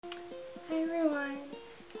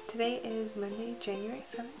Today is Monday, January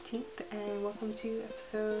 17th, and welcome to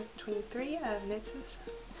episode 23 of Knits and Stuff.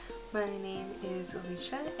 My name is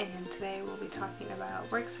Alicia, and today we'll be talking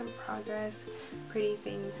about works in progress, pretty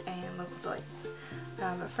things, and local delights.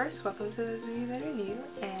 But first, welcome to those of you that are new,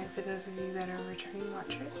 and for those of you that are returning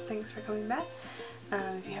watchers, thanks for coming back.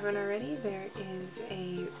 If you haven't already, there is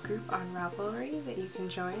a group on Ravelry that you can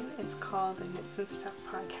join. It's called the Knits and Stuff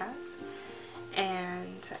Podcast.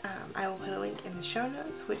 And I will put a link in the show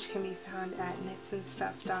notes, which can be found at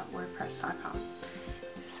knitsandstuff.wordpress.com.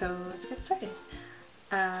 So let's get started.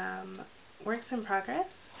 Works in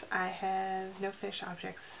progress. I have no finished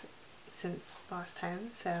objects since last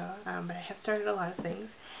time, but I have started a lot of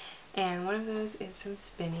things. And one of those is some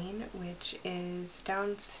spinning, which is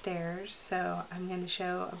downstairs, so I'm going to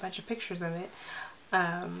show a bunch of pictures of it.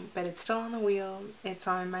 But it's still on the wheel. It's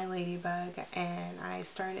on my Ladybug, and I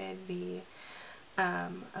started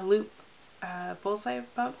a loop bullseye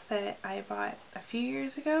bump that I bought a few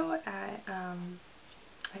years ago at, I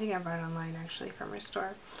think I bought it online actually from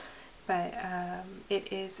Restore, but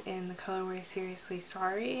it is in the colorway Seriously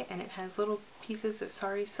Sorry, and it has little pieces of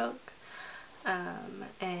sari silk,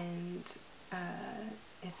 and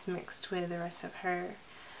it's mixed with the rest of her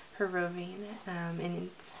roving, and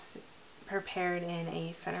it's prepared in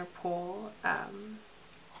a center pole, kind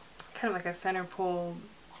of like a center pole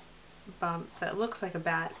bump that looks like a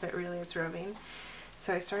bat, but really it's roving.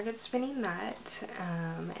 So I started spinning that,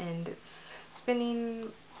 and it's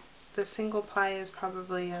spinning. The single ply is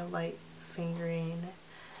probably a light fingering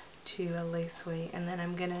to a lace weight, and then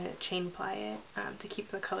I'm gonna chain ply it to keep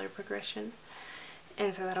the color progression,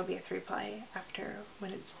 and so that'll be a 3-ply after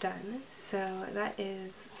when it's done. So that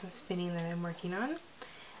is some spinning that I'm working on.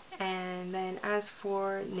 And then as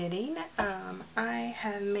for knitting, I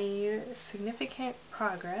have made significant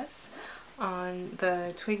progress on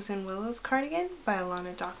the Twigs and Willows cardigan by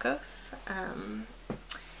Alana Dakos.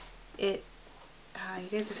 You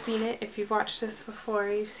guys have seen it. If you've watched this before,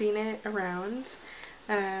 you've seen it around.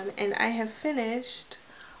 And I have finished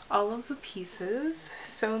all of the pieces,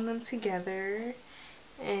 sewn them together,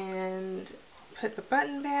 and put the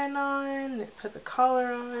button band on, put the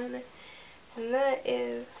collar on. And that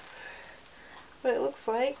is what it looks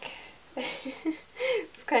like.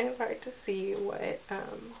 It's kind of hard to see what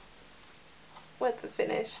the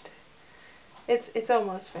finished. It's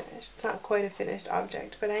almost finished. It's not quite a finished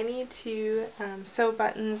object, but I need to sew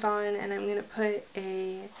buttons on, and I'm gonna put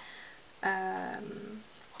a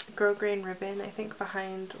grosgrain ribbon, I think,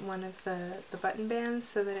 behind one of the button bands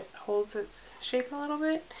so that it holds its shape a little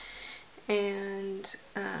bit. And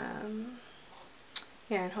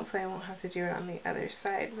yeah, and hopefully I won't have to do it on the other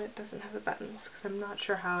side that doesn't have the buttons, because I'm not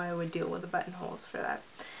sure how I would deal with the buttonholes for that.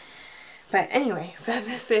 But anyway, so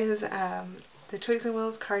this is the Twigs and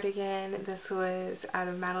Willows cardigan. This was out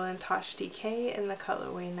of Madeline Tosh DK in the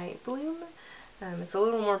colorway Night Bloom. It's a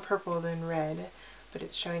little more purple than red, but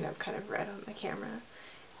it's showing up kind of red on the camera.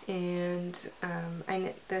 And I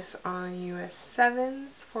knit this on US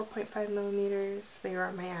 7s, 4.5 millimeters. They were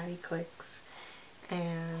on my Addy Clicks.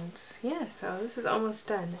 And yeah, so this is almost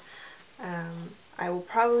done. I will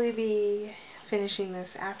probably be finishing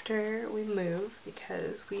this after we move,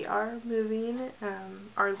 because we are moving.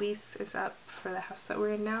 Our lease is up for the house that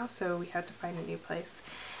we're in now, so we had to find a new place,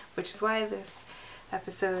 which is why this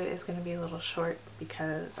episode is going to be a little short,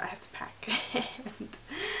 because I have to pack.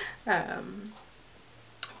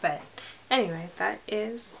 But anyway, that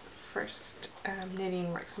is first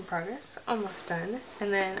knitting works in progress, almost done.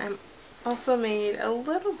 And then I'm also made a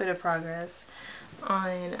little bit of progress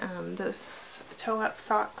on those toe-up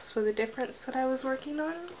socks with a difference that I was working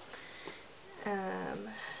on.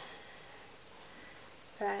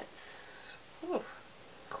 That's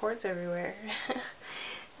cords everywhere.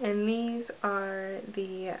 And these are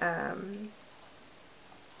the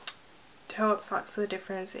toe-up socks with a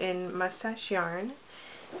difference in Mustache yarn.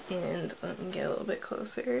 And let me get a little bit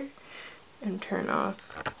closer and turn off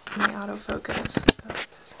my autofocus.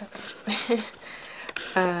 Okay.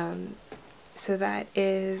 So that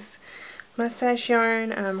is Mustache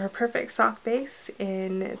yarn, her perfect sock base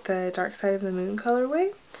in the Dark Side of the Moon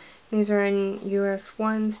colorway. These are in US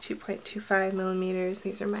 1s, 2.25 millimeters.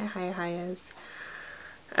 These are my Hi-Hias.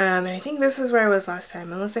 And I think this is where I was last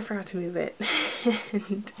time, unless I forgot to move it.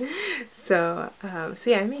 So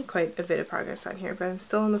yeah, I made quite a bit of progress on here, but I'm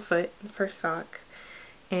still on the first sock.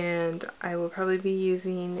 And I will probably be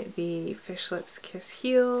using the Fish Lips Kiss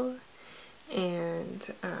heel,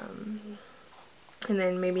 and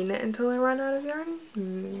then maybe knit until I run out of yarn,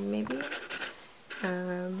 maybe.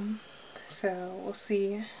 So we'll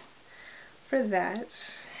see for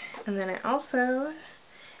that. And then I also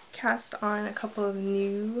cast on a couple of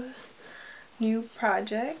new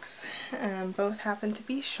projects. Both happen to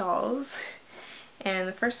be shawls. And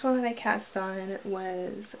the first one that I cast on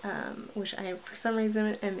was, which I for some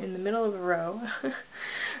reason am in the middle of a row,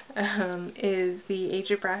 is the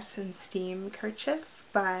Age of Brass and Steam Kerchief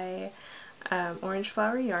by Orange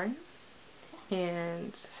Flower Yarn.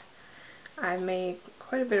 And I made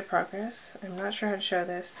quite a bit of progress. I'm not sure how to show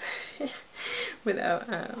this without,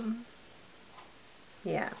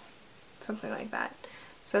 yeah, something like that.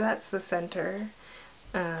 So that's the center.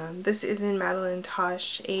 This is in Madeline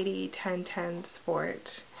Tosh 80-10-10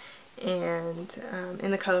 Sport, and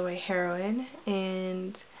in the colorway Heroine,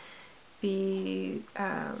 and the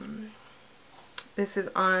this is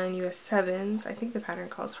on US 7s. I think the pattern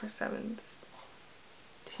calls for 7s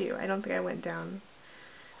too. I don't think I went down.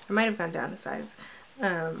 I might have gone down a size.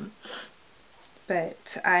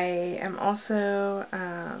 But I am also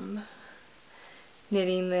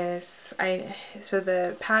knitting this. So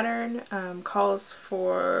the pattern calls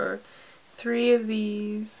for 3 of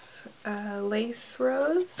these lace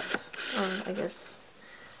rows. I guess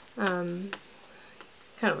kind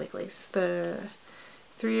of like lace. The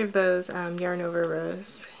 3 of those yarn over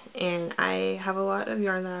rows, and I have a lot of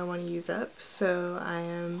yarn that I want to use up, so I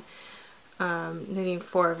am knitting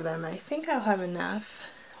 4 of them. I think I'll have enough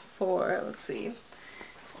for, let's see,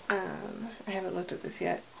 I haven't looked at this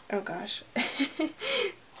yet. Oh gosh.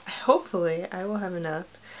 Hopefully I will have enough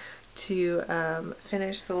to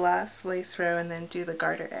finish the last lace row and then do the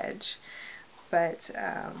garter edge, but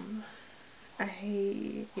I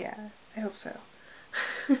hope so.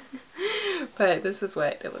 But this is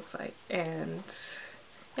what it looks like, and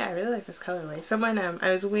yeah, I really like this colorway. Someone,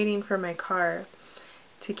 I was waiting for my car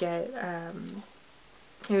to get,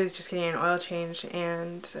 it was just getting an oil change,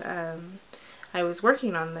 and I was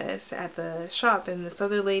working on this at the shop, and this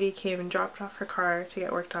other lady came and dropped off her car to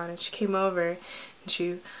get worked on, and she came over and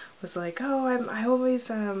she was like, oh, I always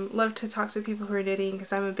love to talk to people who are knitting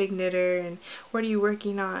because I'm a big knitter, and what are you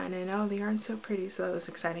working on, and oh, the yarn's so pretty. So that was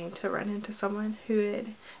exciting to run into someone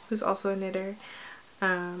who's also a knitter,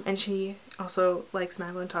 and she also likes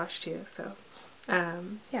Madeline Tosh too. So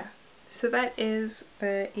yeah, so that is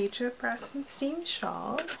the Age of Brass and Steam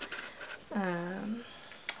shawl.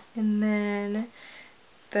 And then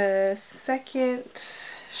the second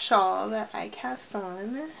shawl that I cast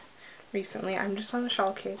on recently, I'm just on a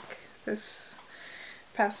shawl kick this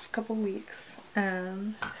past couple weeks,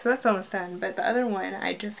 so that's almost done, but the other one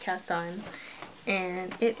I just cast on,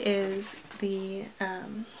 and it is the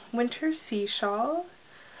Winter Sea Shawl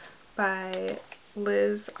by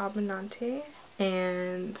Liz Abinante,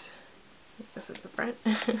 and this is the front.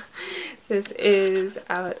 This is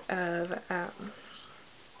out of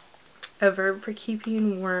A Verb for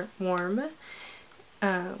Keeping Warm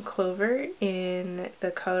Clover in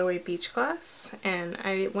the colorway Beach Glass, and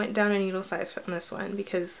I went down a needle size on this one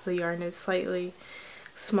because the yarn is slightly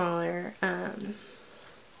smaller,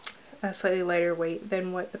 a slightly lighter weight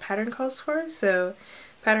than what the pattern calls for. So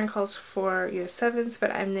pattern calls for US 7s, but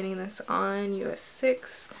I'm knitting this on US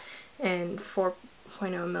 6 and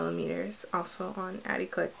 4.0 millimeters, also on Addi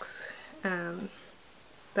Clicks.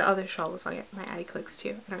 The other shawl was on my Addi Clicks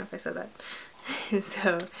too. I don't know if I said that.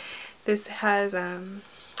 So this has,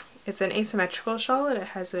 it's an asymmetrical shawl, and it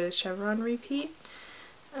has a chevron repeat,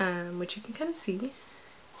 which you can kind of see.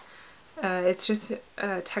 It's just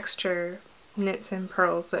texture knits and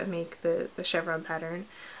purls that make the chevron pattern.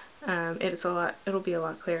 It'll be a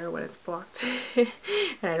lot clearer when it's blocked and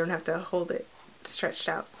I don't have to hold it stretched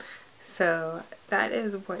out. So that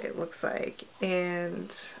is what it looks like, and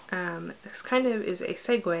this kind of is a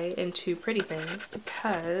segue into Pretty Things,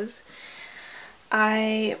 because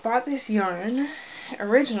I bought this yarn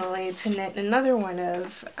originally to knit another one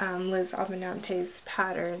of Liz Abinante's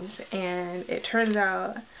patterns, and it turns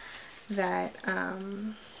out that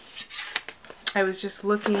I was just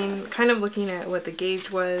kind of looking at what the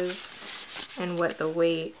gauge was and what the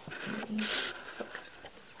weight. Let me focus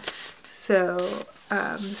this. So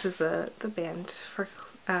this is the band for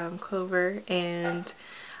Clover, and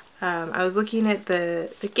I was looking at the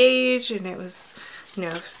gauge, and it was, you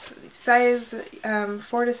know, size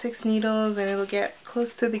 4 to 6 needles, and it'll get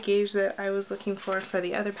close to the gauge that I was looking for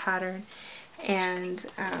the other pattern. And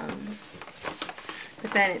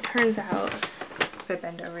but then it turns out, as I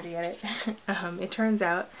bend over to get it, it turns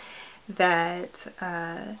out that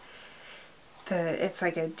it's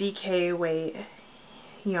like a DK weight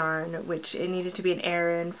yarn, which it needed to be an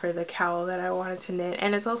Aran for the cowl that I wanted to knit,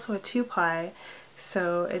 and it's also a 2-ply,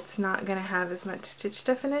 so it's not going to have as much stitch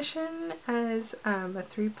definition as a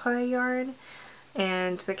 3-ply yarn,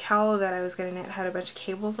 And the cowl that I was gonna knit had a bunch of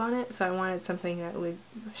cables on it, so I wanted something that would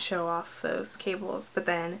show off those cables. But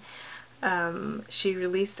then she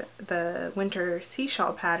released the winter sea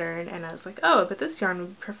shawl pattern, and I was like, oh, but this yarn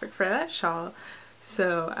would be perfect for that shawl.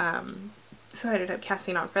 So so I ended up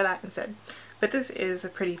casting on for that instead. But this is the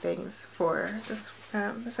pretty things for this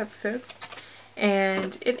this episode,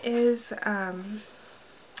 and it is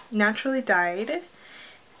naturally dyed,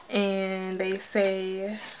 and they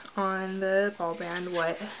say on the ball band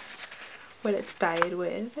what it's dyed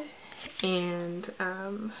with, and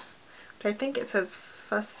I think it says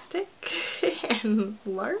fustic and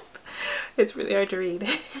larp. It's really hard to read.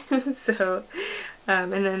 So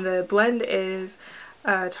and then the blend is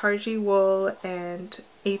targy wool and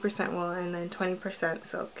 80% wool and then 20%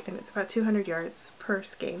 silk, and it's about 200 yards per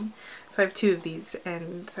skein. So I have 2 of these,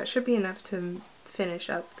 and that should be enough to finish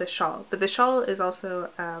up the shawl. But the shawl is also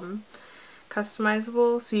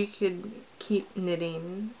customizable, so you could keep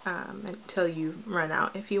knitting until you run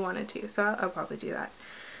out if you wanted to. So I'll probably do that.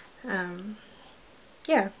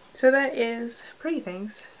 Yeah, so that is Pretty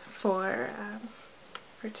Things for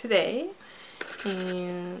today,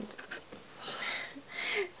 and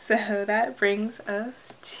so that brings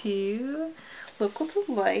us to Local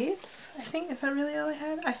Delights. I think, is that really all I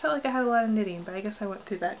had? I felt like I had a lot of knitting, but I guess I went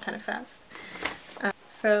through that kind of fast.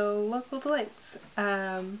 So Local Delights.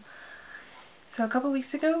 So a couple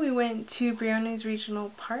weeks ago we went to Briones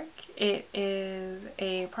Regional Park. It is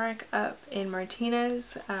a park up in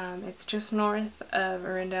Martinez. It's just north of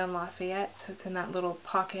Arundel and Lafayette, so it's in that little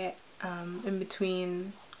pocket in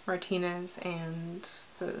between Martinez and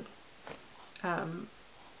the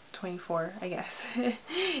 24, I guess.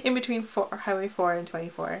 In between Highway 4 and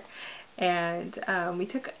 24. And we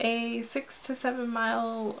took a 6 to 7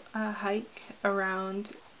 mile hike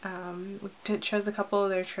around. We chose a couple of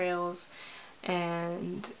their trails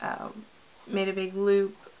and made a big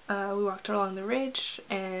loop. We walked along the ridge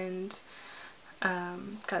and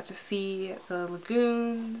got to see the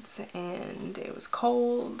lagoons, and it was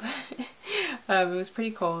cold. It was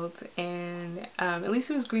pretty cold, and at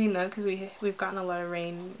least it was green though, because we've gotten a lot of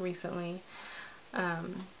rain recently.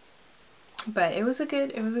 But it was a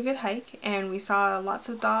good hike, and we saw lots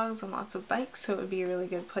of dogs and lots of bikes, so it would be a really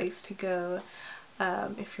good place to go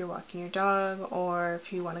if you're walking your dog or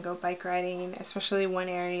if you want to go bike riding. Especially one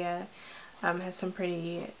area has some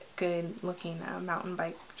pretty good looking mountain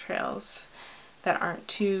bike trails that aren't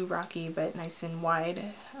too rocky but nice and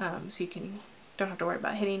wide, so you don't have to worry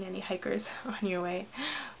about hitting any hikers on your way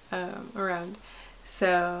around.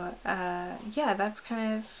 So yeah, that's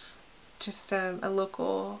kind of just a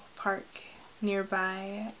local park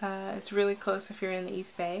nearby. It's really close if you're in the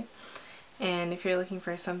East Bay. And if you're looking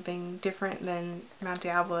for something different than Mount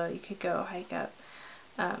Diablo, you could go hike up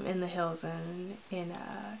in the hills and in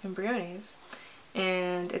Briones.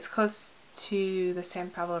 And it's close to the San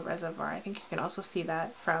Pablo Reservoir. I think you can also see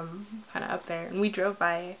that from kind of up there. And we drove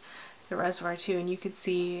by the reservoir too, and you could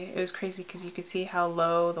see, it was crazy because you could see how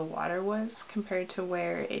low the water was compared to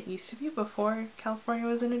where it used to be before California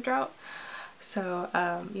was in a drought. So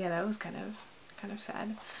yeah, that was kind of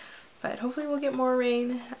sad. But hopefully we'll get more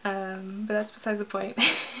rain, but that's besides the point.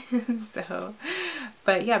 So,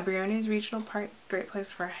 but yeah, Briones Regional Park, great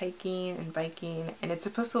place for hiking and biking, and it's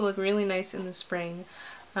supposed to look really nice in the spring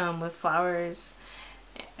with flowers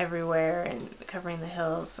everywhere and covering the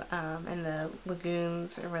hills, and the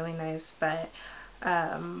lagoons are really nice, but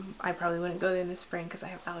I probably wouldn't go there in the spring because I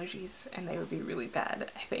have allergies and they would be really bad,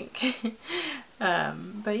 I think.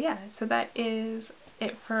 But yeah, so that is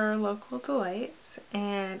it for Local Delights,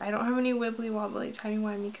 and I don't have any wibbly wobbly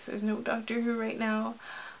timey-wimey because there's no Doctor Who right now.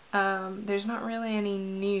 There's not really any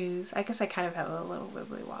news. I guess I kind of have a little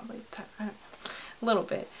wibbly wobbly a little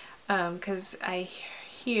bit, because I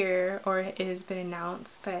hear, or it has been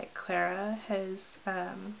announced that Clara has,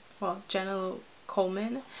 well, Jenna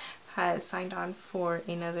Coleman has signed on for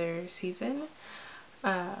another season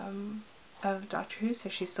of Doctor Who, so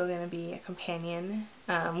she's still going to be a companion,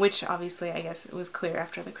 which obviously I guess it was clear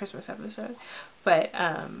after the Christmas episode, but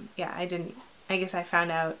yeah, I guess I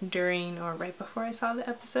found out during or right before I saw the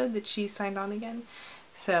episode that she signed on again,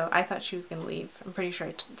 so I thought she was going to leave. I'm pretty sure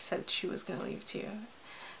I said she was going to leave too,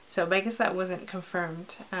 so, but I guess that wasn't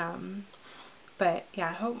confirmed, but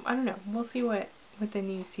yeah, I don't know, we'll see what the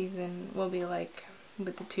new season will be like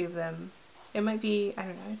with the two of them. It might be, I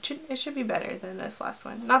don't know, it should be better than this last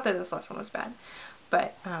one. Not that this last one was bad,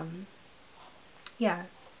 but yeah,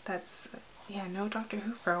 that's, yeah, no Doctor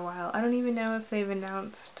Who for a while. I don't even know if they've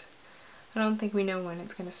announced, I don't think we know when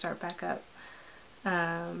it's going to start back up.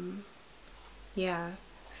 Yeah,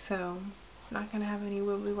 so not gonna have any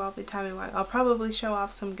wibbly wobbly timey wimey. I'll probably show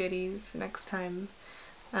off some goodies next time,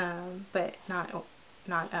 but not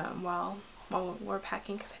while we're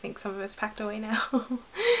packing, because I think some of it's packed away now.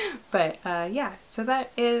 But yeah, so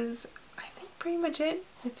that is, I think, pretty much it.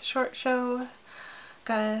 It's a short show.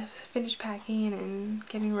 Gotta finish packing and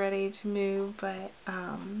getting ready to move, but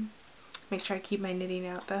make sure I keep my knitting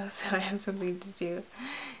out though, so I have something to do.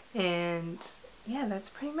 And yeah, that's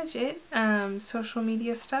pretty much it. Social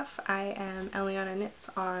media stuff, I am Eliana Knits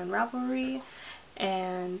on Ravelry,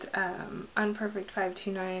 and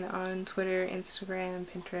Unperfect529 on Twitter, Instagram,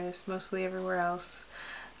 Pinterest, mostly everywhere else.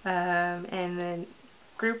 And the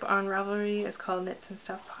group on Ravelry is called Knits and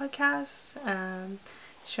Stuff Podcast.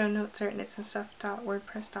 Show notes are at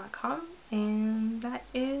knitsandstuff.wordpress.com, and that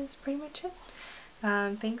is pretty much it.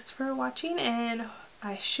 Thanks for watching, and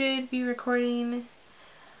I should be recording,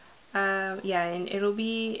 yeah, and it'll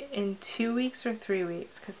be in 2 weeks or 3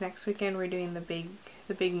 weeks, because next weekend we're doing the big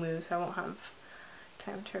move, so I won't have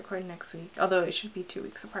time to record next week, although it should be 2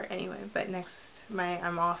 weeks apart anyway. But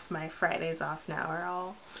I'm off, my Fridays off now are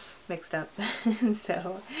all mixed up.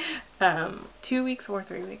 So 2 weeks or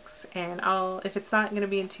 3 weeks, and if it's not going to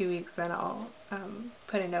be in 2 weeks, then I'll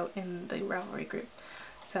put a note in the Ravelry group.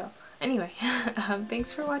 So anyway,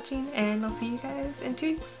 thanks for watching, and I'll see you guys in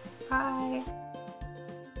 2 weeks. Bye!